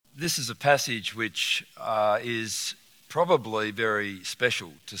This is a passage which is probably very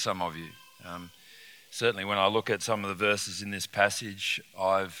special to some of you. Certainly when I look at some of the verses in this passage,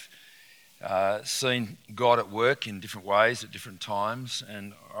 I've seen God at work in different ways at different times,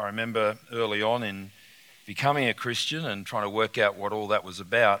 and I remember early on in becoming a Christian and trying to work out what all that was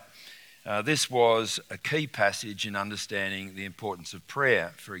about. This was a key passage in understanding the importance of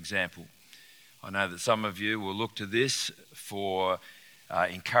prayer, for example. I know that some of you will look to this for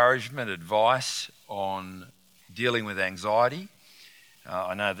encouragement, advice on dealing with anxiety.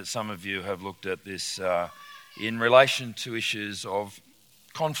 I know that some of you have looked at this in relation to issues of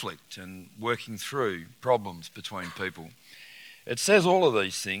conflict and working through problems between people. It says all of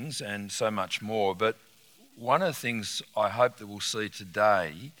these things and so much more, but one of the things I hope that we'll see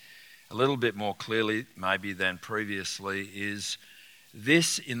today, a little bit more clearly maybe than previously, is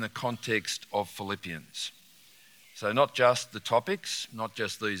this in the context of Philippians. So not just the topics, not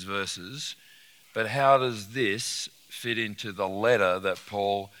just these verses, but how does this fit into the letter that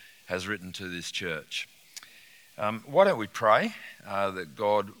Paul has written to this church? Why don't we pray that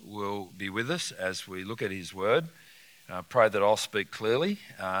God will be with us as we look at his word. Pray that I'll speak clearly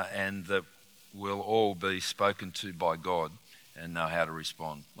and that we'll all be spoken to by God and know how to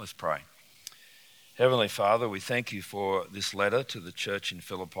respond. Let's pray. Heavenly Father, we thank you for this letter to the church in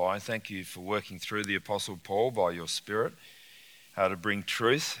Philippi. Thank you for working through the Apostle Paul by your Spirit, how to bring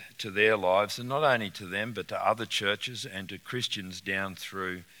truth to their lives, and not only to them, but to other churches and to Christians down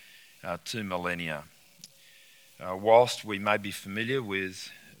through 2 millennia. Whilst we may be familiar with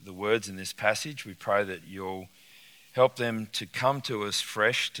the words in this passage, we pray that you'll help them to come to us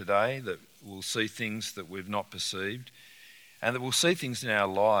fresh today, that we'll see things that we've not perceived, and that we'll see things in our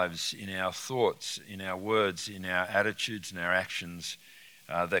lives, in our thoughts, in our words, in our attitudes and our actions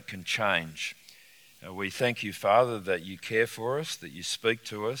that can change. We thank you, Father, that you care for us, that you speak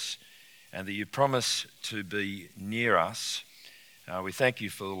to us, and that you promise to be near us. We thank you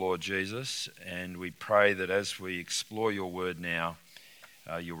for the Lord Jesus, and we pray that as we explore your word now,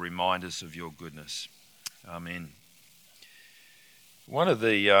 you'll remind us of your goodness. Amen. One of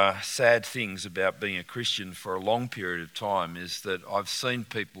the sad things about being a Christian for a long period of time is that I've seen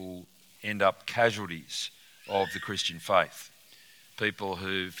people end up casualties of the Christian faith. People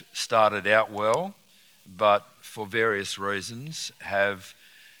who've started out well, but for various reasons have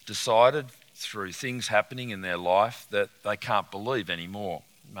decided through things happening in their life that they can't believe anymore.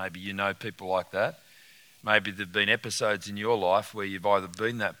 Maybe you know people like that. Maybe there've been episodes in your life where you've either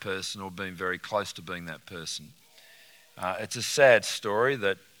been that person or been very close to being that person. It's a sad story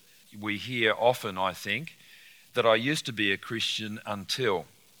that we hear often, I think, that I used to be a Christian until.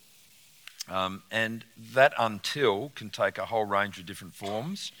 And that until can take a whole range of different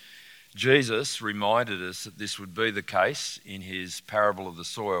forms. Jesus reminded us that this would be the case in his parable of the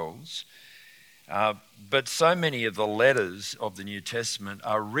soils. But so many of the letters of the New Testament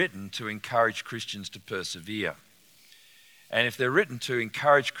are written to encourage Christians to persevere. And if they're written to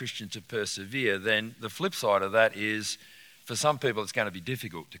encourage Christians to persevere, then the flip side of that is, for some people, it's going to be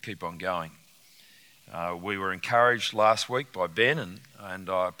difficult to keep on going. We were encouraged last week by Ben, and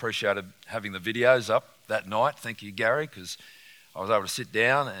I appreciated having the videos up that night. Thank you, Gary, because I was able to sit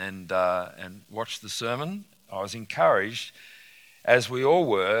down and watch the sermon. I was encouraged, as we all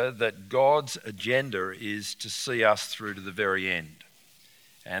were, that God's agenda is to see us through to the very end,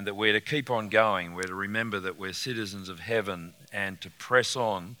 and that we're to keep on going. We're to remember that we're citizens of heaven and to press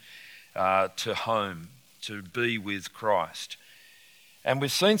on to home, to be with Christ. And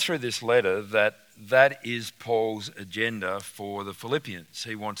we've seen through this letter that that is Paul's agenda for the Philippians.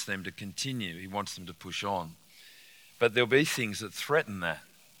 He wants them to continue. He wants them to push on. But there'll be things that threaten that.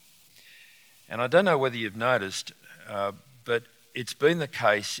 And I don't know whether you've noticed, but it's been the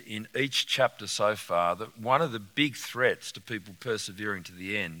case in each chapter so far that one of the big threats to people persevering to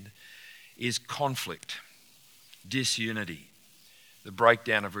the end is conflict, disunity, the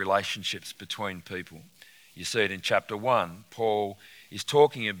breakdown of relationships between people. You see it in chapter 1. Paul is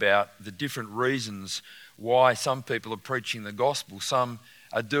talking about the different reasons why some people are preaching the gospel. Some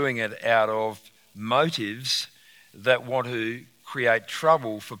are doing it out of motives that want to create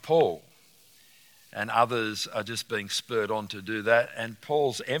trouble for Paul, and others are just being spurred on to do that. And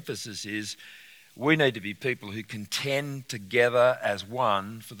Paul's emphasis is we need to be people who contend together as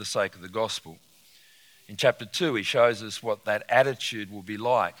one for the sake of the gospel. In chapter 2, he shows us what that attitude will be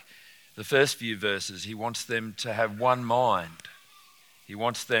like. The first few verses, he wants them to have one mind. He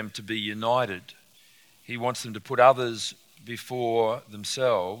wants them to be united. He wants them to put others before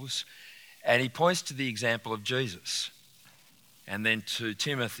themselves. And he points to the example of Jesus, and then to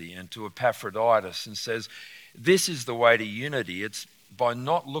Timothy and to Epaphroditus, and says, this is the way to unity. It's by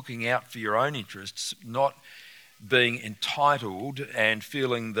not looking out for your own interests, not being entitled and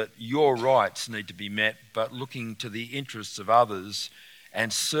feeling that your rights need to be met, but looking to the interests of others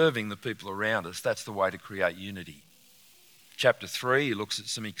and serving the people around us. That's the way to create unity. Chapter 3, he looks at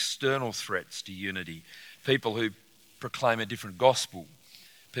some external threats to unity. People who proclaim a different gospel.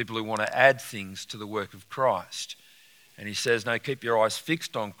 People who want to add things to the work of Christ. And he says, no, keep your eyes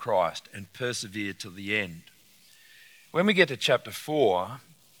fixed on Christ and persevere to the end. When we get to chapter 4,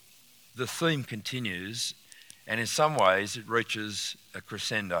 the theme continues, and in some ways it reaches a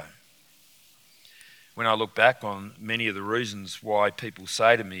crescendo. When I look back on many of the reasons why people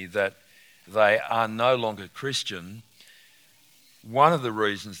say to me that they are no longer Christian, one of the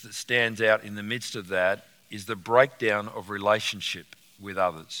reasons that stands out in the midst of that is the breakdown of relationship with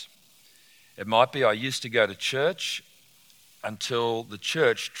others. It might be I used to go to church until the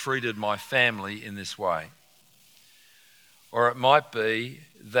church treated my family in this way. Or it might be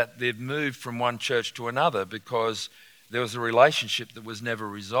that they've moved from one church to another because there was a relationship that was never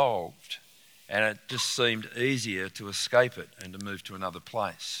resolved and it just seemed easier to escape it and to move to another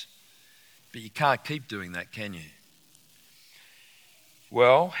place. But you can't keep doing that, can you?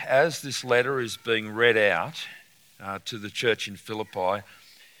 Well, as this letter is being read out to the church in Philippi,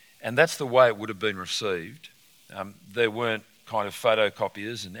 and that's the way it would have been received. There weren't kind of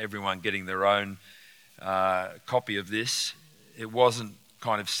photocopiers and everyone getting their own copy of this. It wasn't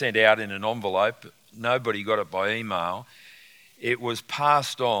kind of sent out in an envelope. Nobody got it by email. It was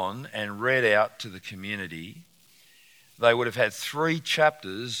passed on and read out to the community. They would have had 3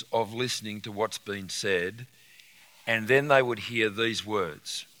 chapters of listening to what's been said, and then they would hear these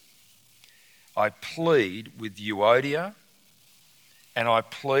words. I plead with Euodia and I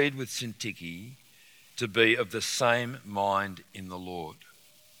plead with Syntyche to be of the same mind in the Lord.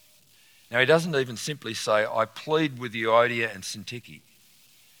 Now, he doesn't even simply say, I plead with Euodia and Syntyche.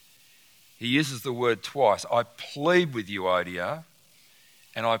 He uses the word twice. I plead with Euodia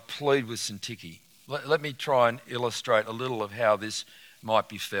and I plead with Syntyche. Let me try and illustrate a little of how this might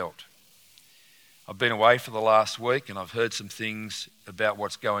be felt. I've been away for the last week and I've heard some things about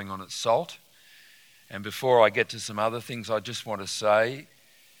what's going on at SALT. And before I get to some other things, I just want to say,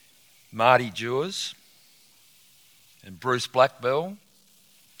 Marty Dewars and Bruce Blackbell,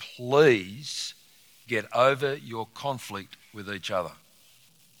 please get over your conflict with each other.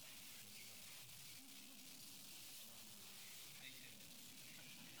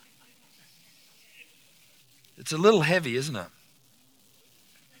 It's a little heavy, isn't it?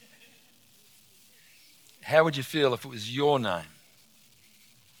 How would you feel if it was your name?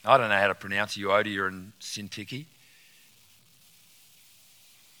 I don't know how to pronounce Euodia and Syntyche.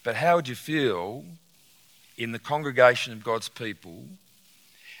 But how would you feel in the congregation of God's people?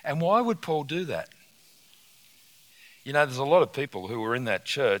 And why would Paul do that? You know, there's a lot of people who are in that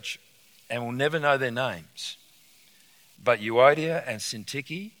church and will never know their names. But Euodia and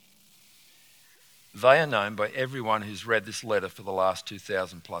Syntyche, they are known by everyone who's read this letter for the last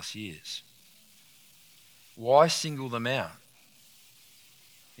 2,000 plus years. Why single them out?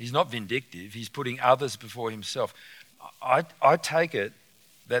 He's not vindictive. He's putting others before himself. I take it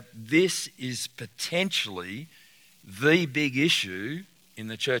that this is potentially the big issue in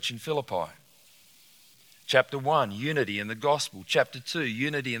the church in Philippi. Chapter 1, unity in the gospel. Chapter 2,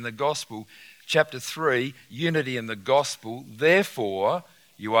 unity in the gospel. Chapter 3, unity in the gospel. Therefore,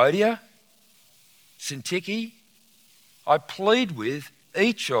 Euodia, Syntyche, I plead with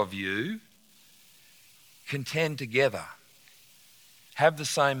each of you, contend together. Have the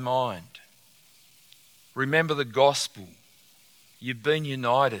same mind. Remember the gospel. You've been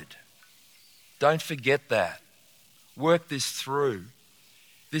united. Don't forget that. Work this through.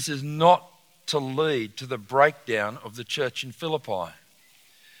 This is not to lead to the breakdown of the church in Philippi.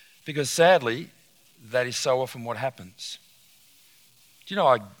 Because sadly, that is so often what happens. Do you know,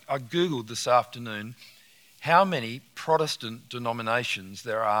 I Googled this afternoon how many Protestant denominations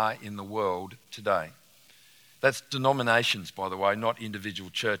there are in the world today. That's denominations, by the way, not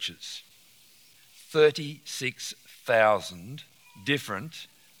individual churches. 36,000 different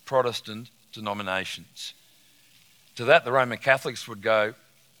Protestant denominations. To that, the Roman Catholics would go,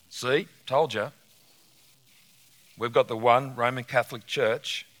 see, told you. We've got the one Roman Catholic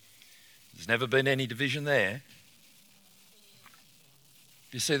Church. There's never been any division there.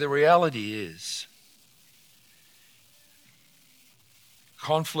 You see, the reality is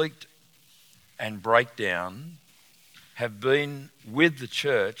conflict and breakdown have been with the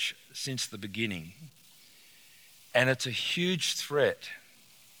church since the beginning. And it's a huge threat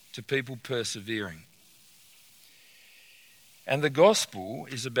to people persevering. And the gospel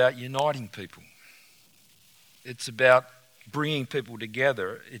is about uniting people. It's about bringing people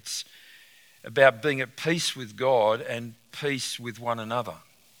together. It's about being at peace with God and peace with one another.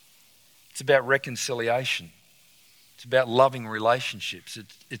 It's about reconciliation. It's about loving relationships.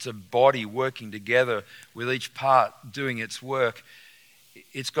 It's a body working together with each part doing its work.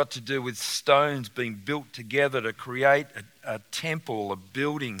 It's got to do with stones being built together to create a temple, a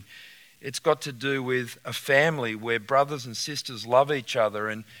building. It's got to do with a family where brothers and sisters love each other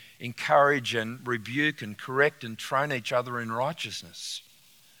and encourage and rebuke and correct and train each other in righteousness.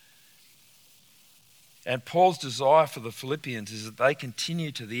 And Paul's desire for the Philippians is that they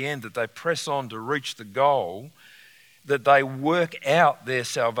continue to the end, that they press on to reach the goal, that they work out their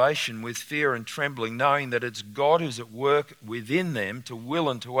salvation with fear and trembling, knowing that it's God who's at work within them to will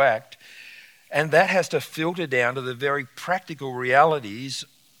and to act. And that has to filter down to the very practical realities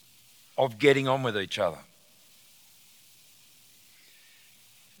of getting on with each other.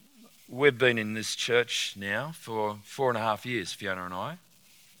 We've been in this church now for 4.5 years, Fiona and I.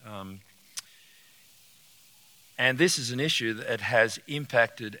 And this is an issue that has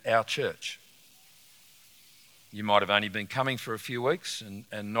impacted our church. You might have only been coming for a few weeks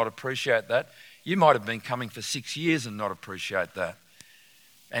and not appreciate that. You might have been coming for 6 years and not appreciate that.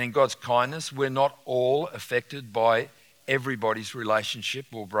 And in God's kindness, we're not all affected by everybody's relationship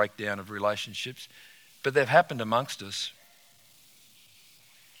or breakdown of relationships, but they've happened amongst us.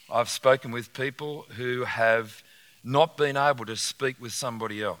 I've spoken with people who have not been able to speak with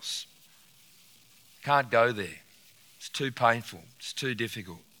somebody else. Can't go there. It's too painful. It's too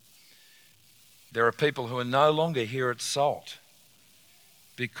difficult. There are people who are no longer here at Salt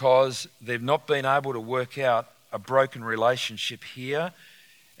because they've not been able to work out a broken relationship here,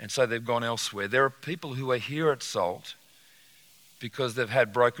 and so they've gone elsewhere. There are people who are here at Salt because they've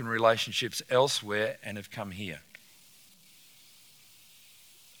had broken relationships elsewhere and have come here.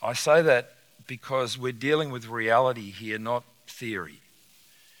 I say that because we're dealing with reality here, not theory.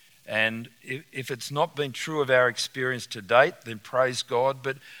 And if it's not been true of our experience to date, then praise God,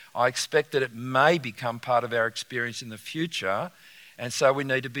 but I expect that it may become part of our experience in the future, and so we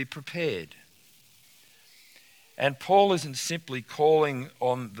need to be prepared. And Paul isn't simply calling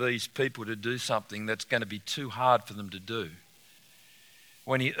on these people to do something that's going to be too hard for them to do.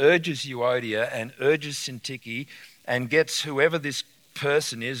 When he urges Euodia and urges Syntyche and gets whoever this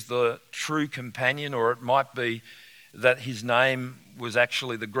person is, the true companion, or it might be that his name was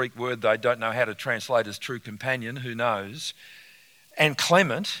actually the Greek word they don't know how to translate as true companion, who knows, and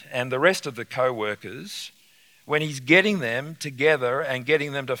Clement and the rest of the co-workers, when he's getting them together and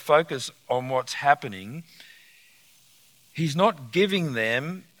getting them to focus on what's happening, he's not giving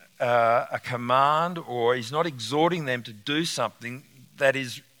them a command, or he's not exhorting them to do something that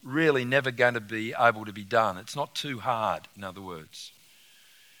is really never going to be able to be done. It's not too hard, in other words.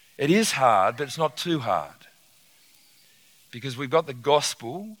 It is hard, but it's not too hard. Because we've got the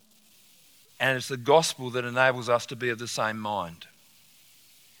gospel, and it's the gospel that enables us to be of the same mind.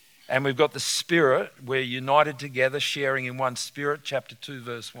 And we've got the Spirit, we're united together, sharing in one Spirit, chapter 2,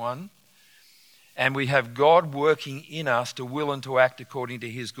 verse 1. And we have God working in us to will and to act according to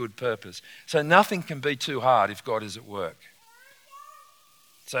his good purpose. So nothing can be too hard if God is at work.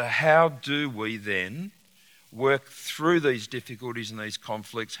 So how do we then work through these difficulties and these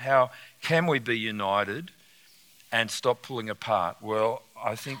conflicts? How can we be united and stop pulling apart? Well,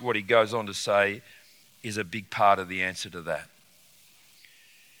 I think what he goes on to say is a big part of the answer to that.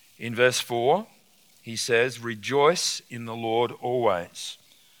 In verse 4, he says, "Rejoice in the Lord always."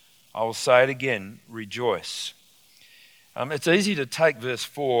 I will say it again, rejoice. It's easy to take verse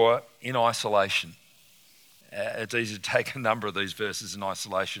 4 in isolation. It's easy to take a number of these verses in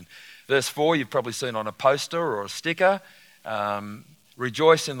isolation. Verse 4 you've probably seen on a poster or a sticker.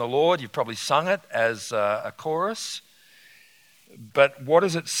 Rejoice in the Lord, you've probably sung it as a chorus. But what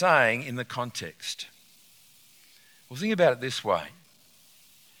is it saying in the context? Well, think about it this way.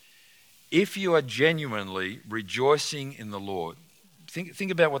 If you are genuinely rejoicing in the Lord,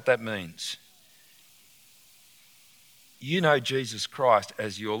 think about what that means. You know Jesus Christ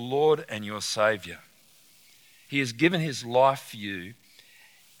as your Lord and your Saviour. He has given his life for you,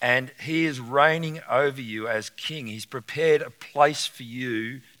 and he is reigning over you as king. He's prepared a place for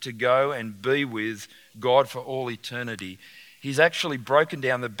you to go and be with God for all eternity. He's actually broken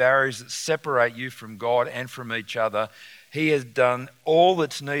down the barriers that separate you from God and from each other. He has done all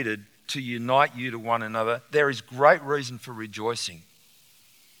that's needed to unite you to one another. There is great reason for rejoicing.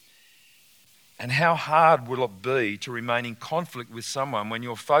 And how hard will it be to remain in conflict with someone when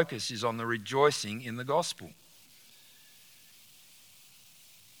your focus is on the rejoicing in the gospel?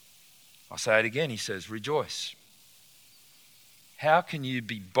 I'll say it again, he says, rejoice. How can you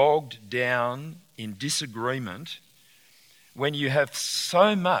be bogged down in disagreement when you have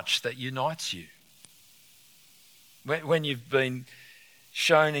so much that unites you, when you've been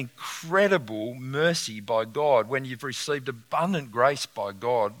shown incredible mercy by God, when you've received abundant grace by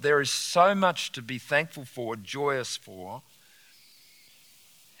God, there is so much to be thankful for, joyous for.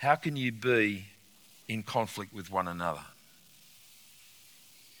 How can you be in conflict with one another?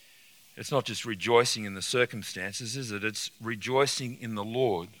 It's not just rejoicing in the circumstances, is it? It's rejoicing in the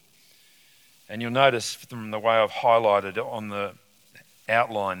Lord. And you'll notice from the way I've highlighted on the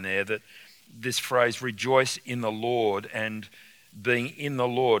outline there that this phrase, rejoice in the Lord, and being in the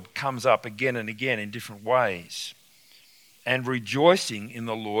Lord comes up again and again in different ways. And rejoicing in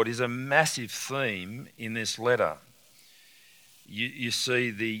the Lord is a massive theme in this letter. You see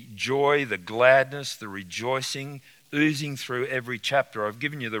the joy, the gladness, the rejoicing oozing through every chapter. I've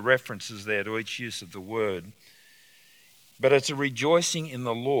given you the references there to each use of the word. But it's a rejoicing in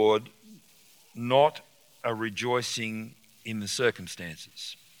the Lord, not a rejoicing in the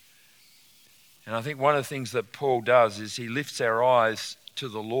circumstances. And I think one of the things that Paul does is he lifts our eyes to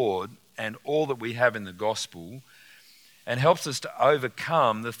the Lord and all that we have in the gospel, and helps us to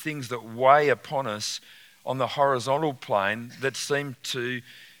overcome the things that weigh upon us on the horizontal plane that seem to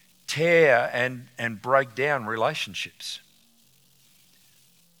tear and break down relationships.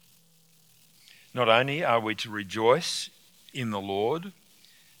 Not only are we to rejoice in the Lord,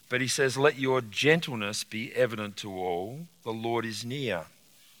 but he says, let your gentleness be evident to all. The Lord is near.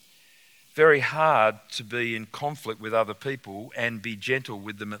 Very hard to be in conflict with other people and be gentle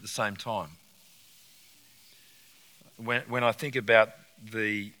with them at the same time. When I think about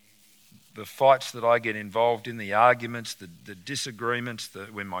the fights that I get involved in, the arguments, the disagreements,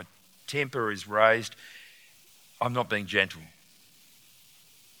 when my temper is raised, I'm not being gentle.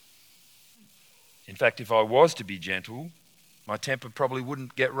 In fact, if I was to be gentle, my temper probably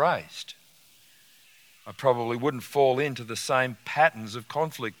wouldn't get raised. I probably wouldn't fall into the same patterns of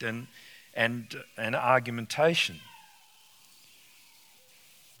conflict and argumentation.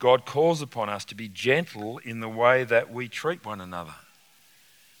 God calls upon us to be gentle in the way that we treat one another.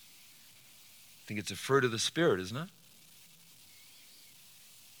 I think it's a fruit of the Spirit, isn't it?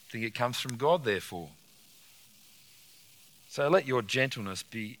 I think it comes from God, therefore. So let your gentleness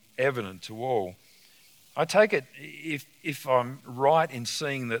be evident to all. I take it, if I'm right in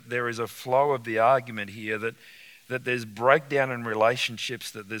seeing that there is a flow of the argument here, that there's breakdown in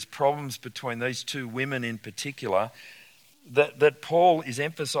relationships, that there's problems between these two women in particular, that Paul is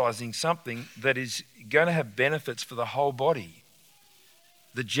emphasising something that is going to have benefits for the whole body.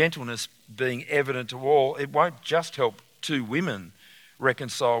 The gentleness being evident to all, it won't just help two women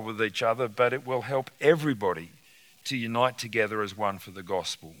reconcile with each other, but it will help everybody to unite together as one for the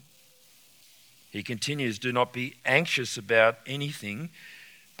gospel. He continues, do not be anxious about anything,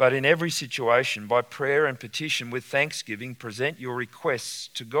 but in every situation, by prayer and petition with thanksgiving, present your requests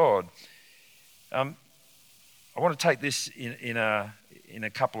to God. I want to take this in a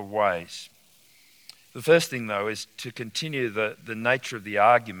couple of ways. The first thing, though, is to continue the nature of the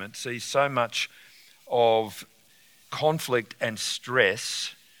argument. See, so much of conflict and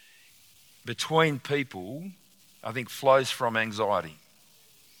stress between people, I think, flows from anxiety.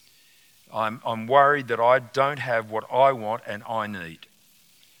 I'm worried that I don't have what I want and I need,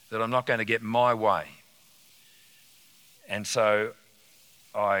 that I'm not going to get my way. And so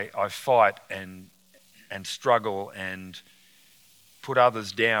I fight and struggle and put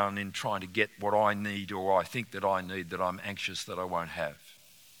others down in trying to get what I need or I think that I need, that I'm anxious that I won't have.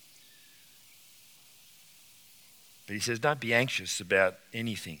 But he says, don't be anxious about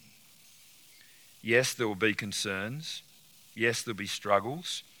anything. Yes, there will be concerns. Yes, there'll be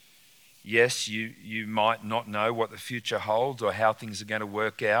struggles. Yes, you might not know what the future holds or how things are going to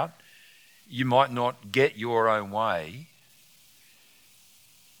work out. You might not get your own way.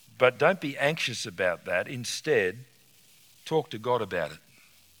 But don't be anxious about that. Instead, talk to God about it.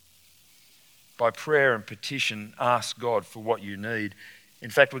 By prayer and petition, ask God for what you need.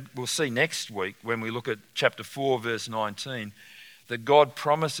 In fact, we'll see next week when we look at chapter 4, verse 19, that God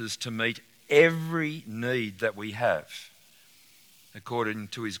promises to meet every need that we have according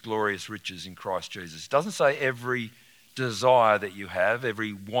to his glorious riches in Christ Jesus. It doesn't say every desire that you have,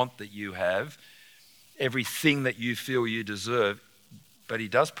 every want that you have, everything that you feel you deserve, but he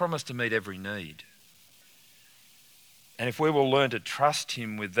does promise to meet every need. And if we will learn to trust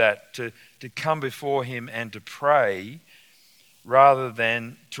him with that, to come before him and to pray rather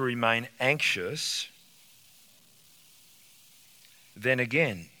than to remain anxious, then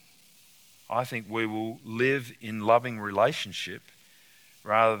again, I think we will live in loving relationship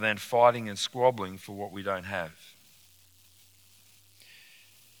rather than fighting and squabbling for what we don't have.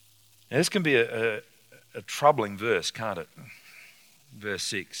 Now, this can be a a troubling verse, can't it? Verse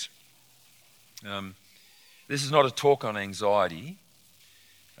 6. This is not a talk on anxiety.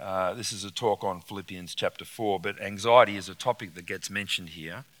 This is a talk on Philippians chapter 4, but anxiety is a topic that gets mentioned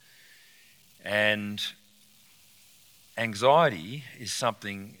here. And anxiety is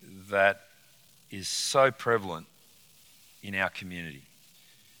something that is so prevalent in our community.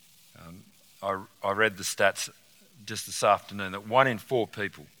 I read the stats just this afternoon that 1 in 4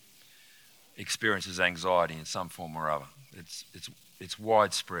 people experiences anxiety in some form or other. It's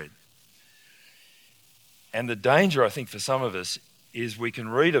widespread. And the danger, I think, for some of us is we can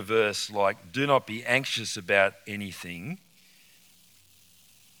read a verse like, do not be anxious about anything,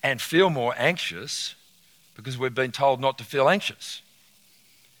 and feel more anxious because we've been told not to feel anxious.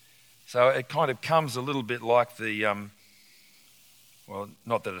 So it kind of comes a little bit like the, well,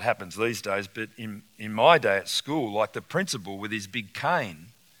 not that it happens these days, but in my day at school, like the principal with his big cane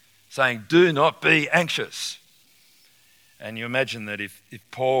saying, do not be anxious. And you imagine that if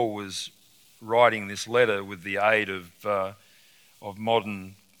Paul was writing this letter with the aid of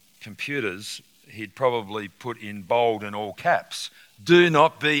modern computers, he'd probably put in bold and all caps, do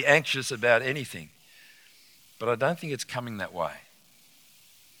not be anxious about anything. But I don't think it's coming that way.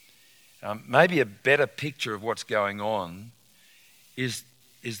 Maybe a better picture of what's going on is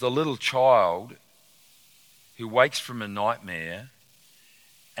the little child who wakes from a nightmare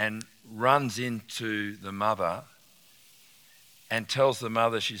and runs into the mother and tells the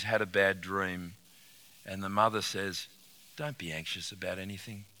mother she's had a bad dream, and the mother says, don't be anxious about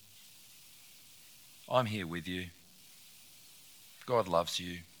anything. I'm here with you. God loves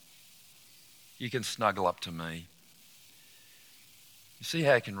you. You can snuggle up to me. You see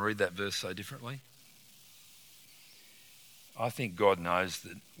how I can read that verse so differently? I think God knows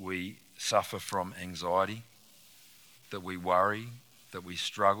that we suffer from anxiety, that we worry, that we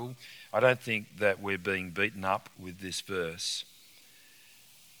struggle. I don't think that we're being beaten up with this verse.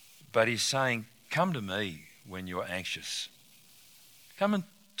 But he's saying, come to me when you're anxious. Come and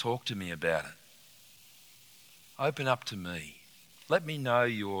talk to me about it. Open up to me. Let me know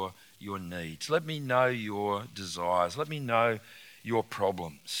your needs. Let me know your desires. Let me know your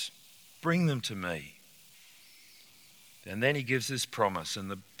problems. Bring them to me. And then he gives this promise, and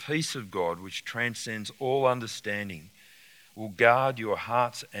the peace of God, which transcends all understanding, will guard your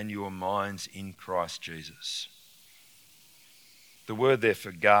hearts and your minds in Christ Jesus. The word there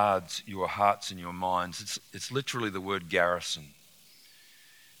for guards your hearts and your minds, it's literally the word garrison.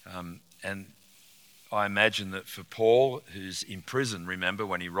 And I imagine that for Paul, who's in prison, remember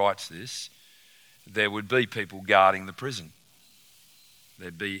when he writes this, there would be people guarding the prison.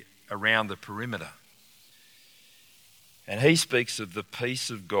 There'd be around the perimeter. And he speaks of the peace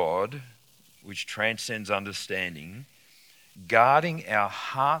of God, which transcends understanding, guarding our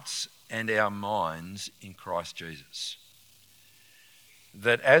hearts and our minds in Christ Jesus.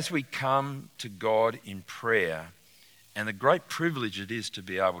 That as we come to God in prayer, and the great privilege it is to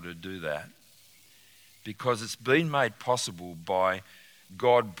be able to do that, because it's been made possible by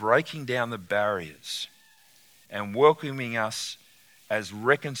God breaking down the barriers and welcoming us as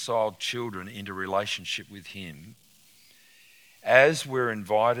reconciled children into relationship with him, as we're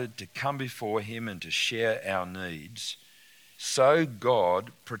invited to come before him and to share our needs, so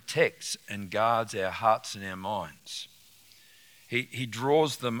God protects and guards our hearts and our minds. He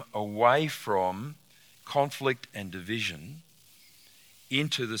draws them away from conflict and division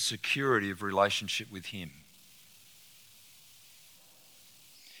into the security of relationship with him.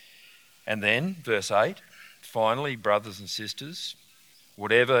 And then, verse 8, finally, brothers and sisters,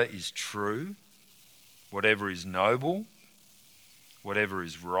 whatever is true, whatever is noble, whatever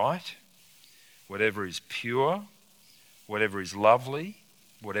is right, whatever is pure, whatever is lovely,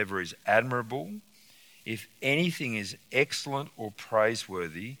 whatever is admirable, if anything is excellent or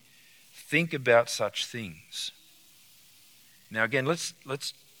praiseworthy, think about such things. Now again, let's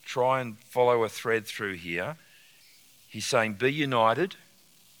try and follow a thread through here. He's saying, be united,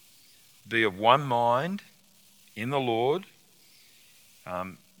 be of one mind in the Lord.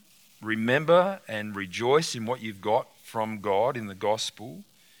 Remember and rejoice in what you've got from God in the gospel.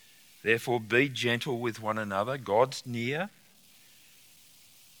 Therefore, be gentle with one another. God's near.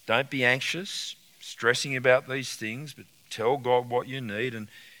 Don't be anxious, stressing about these things, but tell God what you need,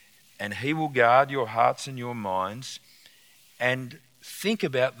 and he will guard your hearts and your minds. And think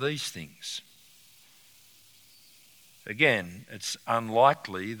about these things. Again, it's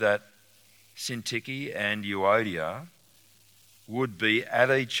unlikely that Syntyche and Euodia would be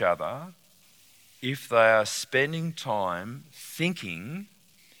at each other if they are spending time thinking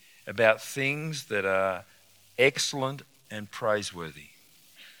about things that are excellent and praiseworthy.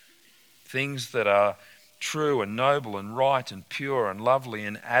 Things that are true and noble and right and pure and lovely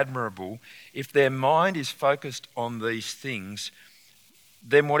and admirable, if their mind is focused on these things,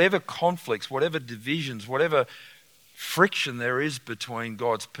 then whatever conflicts, whatever divisions, whatever friction there is between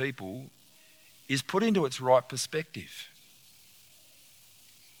God's people is put into its right perspective.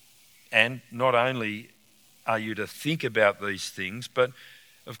 And not only are you to think about these things, but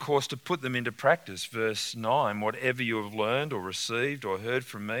of course to put them into practice. Verse 9, whatever you have learned or received or heard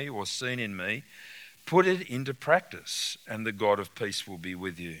from me or seen in me, put it into practice, and the God of peace will be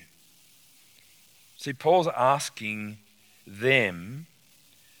with you. See, Paul's asking them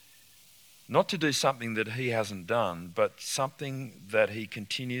not to do something that he hasn't done, but something that he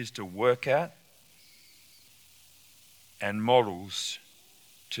continues to work at and models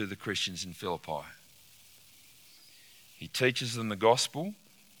to the Christians in Philippi. He teaches them the gospel.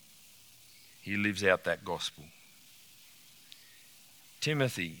 He lives out that gospel.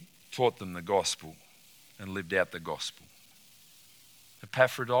 Timothy taught them the gospel and lived out the gospel.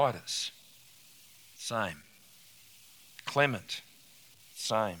 Epaphroditus, same. Clement,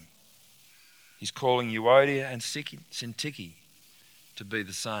 same. He's calling Euodia and Syntyche to be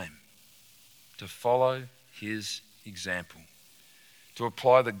the same, to follow his example, to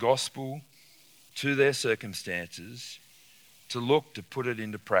apply the gospel to their circumstances, to look to put it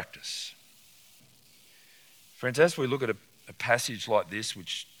into practice. Friends, as we look at a passage like this,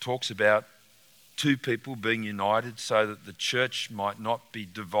 which talks about two people being united so that the church might not be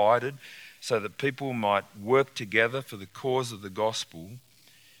divided, so that people might work together for the cause of the gospel,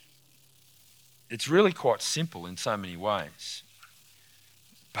 it's really quite simple in so many ways,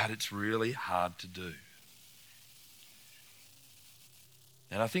 but it's really hard to do.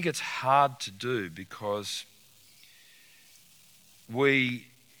 And I think it's hard to do because we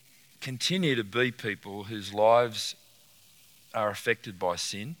continue to be people whose lives are affected by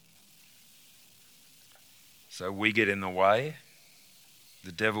sin. So we get in the way,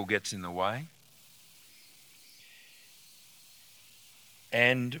 the devil gets in the way,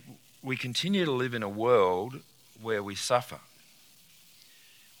 and we continue to live in a world where we suffer,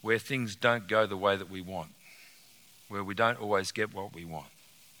 where things don't go the way that we want, where we don't always get what we want,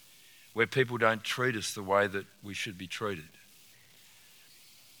 where people don't treat us the way that we should be treated.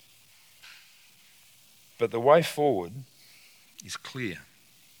 But the way forward is clear.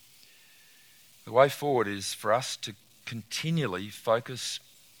 The way forward is for us to continually focus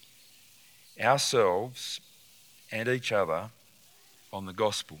ourselves and each other on the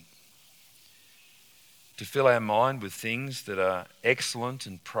gospel, to fill our mind with things that are excellent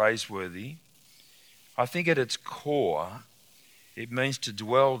and praiseworthy. I think at its core, it means to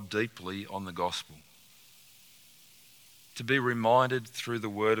dwell deeply on the gospel, to be reminded through the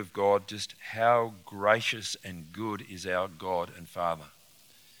word of God just how gracious and good is our God and Father.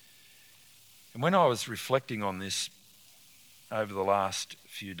 And when I was reflecting on this over the last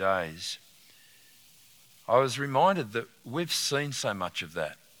few days, I was reminded that we've seen so much of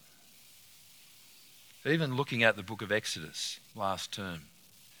that. Even looking at the book of Exodus last term,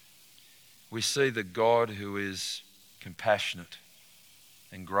 we see the God who is compassionate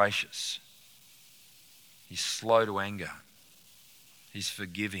and gracious. He's slow to anger. He's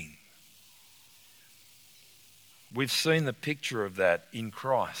forgiving. We've seen the picture of that in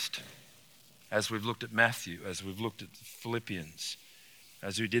Christ as we've looked at Matthew, as we've looked at Philippians,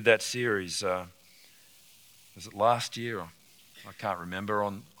 as we did that series, was it last year? I can't remember,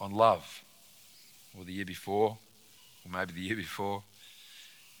 on love, or the year before, or maybe the year before.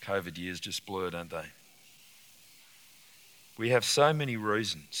 COVID years just blur, don't they? We have so many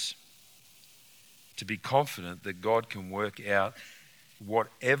reasons to be confident that God can work out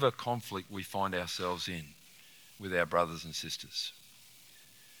whatever conflict we find ourselves in with our brothers and sisters.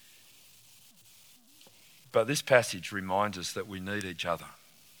 But this passage reminds us that we need each other.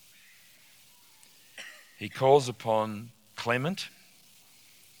 He calls upon Clement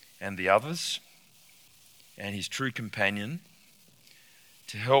and the others and his true companion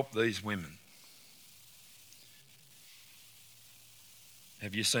to help these women.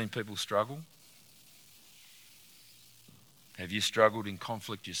 Have you seen people struggle? Have you struggled in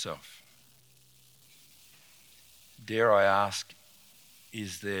conflict yourself? Dare I ask,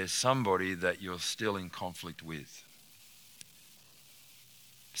 is there somebody that you're still in conflict with?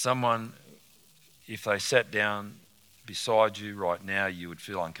 Someone, if they sat down beside you right now, you would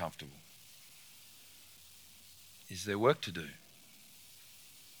feel uncomfortable. Is there work to do?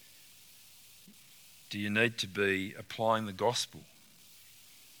 Do you need to be applying the gospel?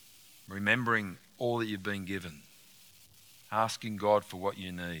 Remembering all that you've been given? Asking God for what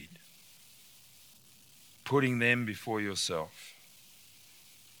you need? Putting them before yourself?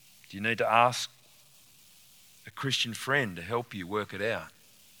 Do you need to ask a Christian friend to help you work it out.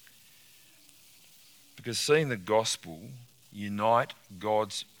 Because seeing the gospel unite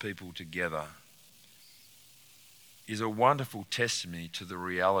God's people together is a wonderful testimony to the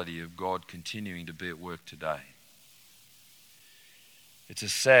reality of God continuing to be at work today. It's a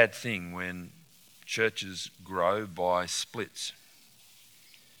sad thing when churches grow by splits,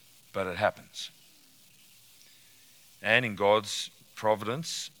 but it happens. And in God's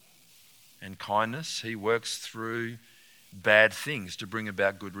providence and kindness, he works through bad things to bring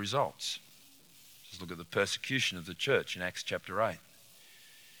about good results. Just look at the persecution of the church in Acts chapter 8.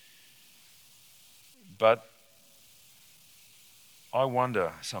 But I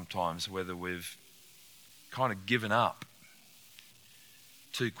wonder sometimes whether we've kind of given up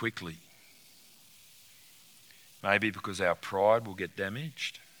too quickly. Maybe because our pride will get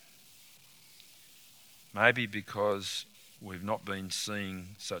damaged. Maybe because we've not been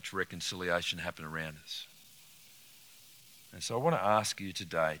seeing such reconciliation happen around us. And so I want to ask you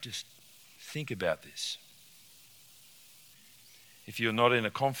today, just think about this. If you're not in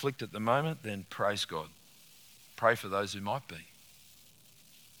a conflict at the moment, then praise God. Pray for those who might be.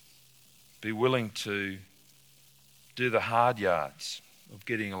 Be willing to do the hard yards of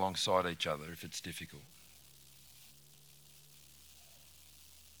getting alongside each other if it's difficult.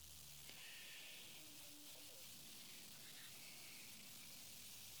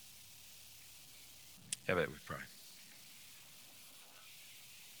 How about we pray?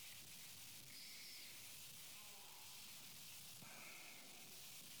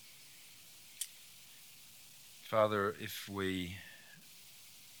 Father, if we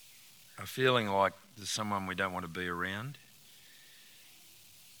are feeling like there's someone we don't want to be around,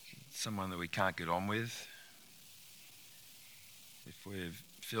 someone that we can't get on with, if we're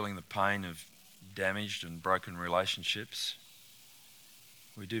feeling the pain of damaged and broken relationships,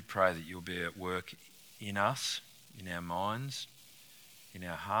 we do pray that you'll be at work in us, in our minds, in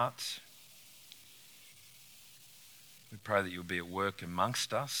our hearts. We pray that you'll be at work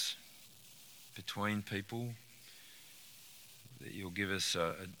amongst us, between people, that you'll give us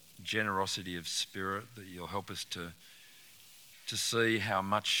a generosity of spirit, that you'll help us to see how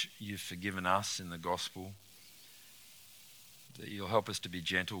much you've forgiven us in the gospel, that you'll help us to be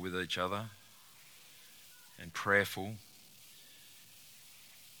gentle with each other and prayerful,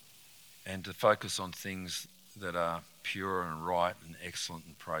 and to focus on things that are pure and right and excellent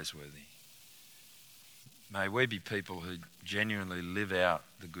and praiseworthy. May we be people who genuinely live out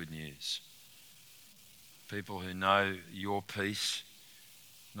the good news. People who know your peace,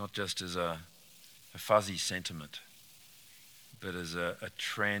 not just as a fuzzy sentiment, but as a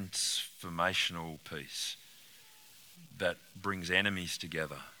transformational peace that brings enemies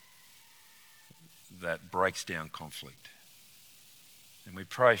together, that breaks down conflict. And we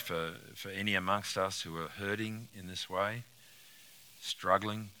pray for any amongst us who are hurting in this way,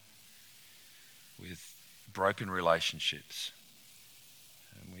 struggling with broken relationships.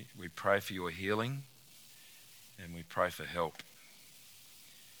 And we pray for your healing, and we pray for help.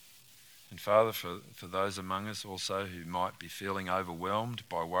 And Father, for those among us also who might be feeling overwhelmed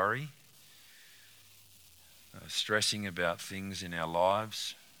by worry, stressing about things in our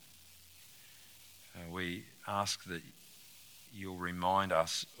lives, we ask that you'll remind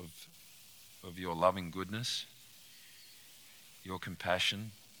us of your loving goodness, your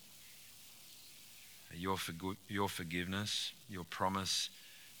compassion, your forgiveness, your promise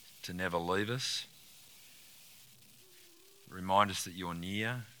to never leave us. Remind us that you're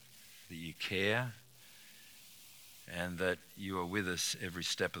near, that you care, and that you are with us every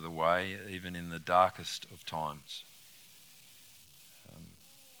step of the way, even in the darkest of times.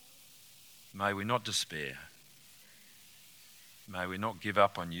 May we not despair. May we not give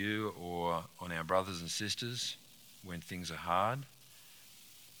up on you or on our brothers and sisters when things are hard,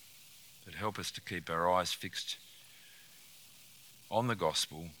 but help us to keep our eyes fixed on the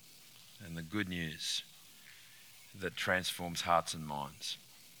gospel and the good news that transforms hearts and minds.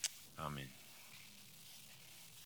 Amen.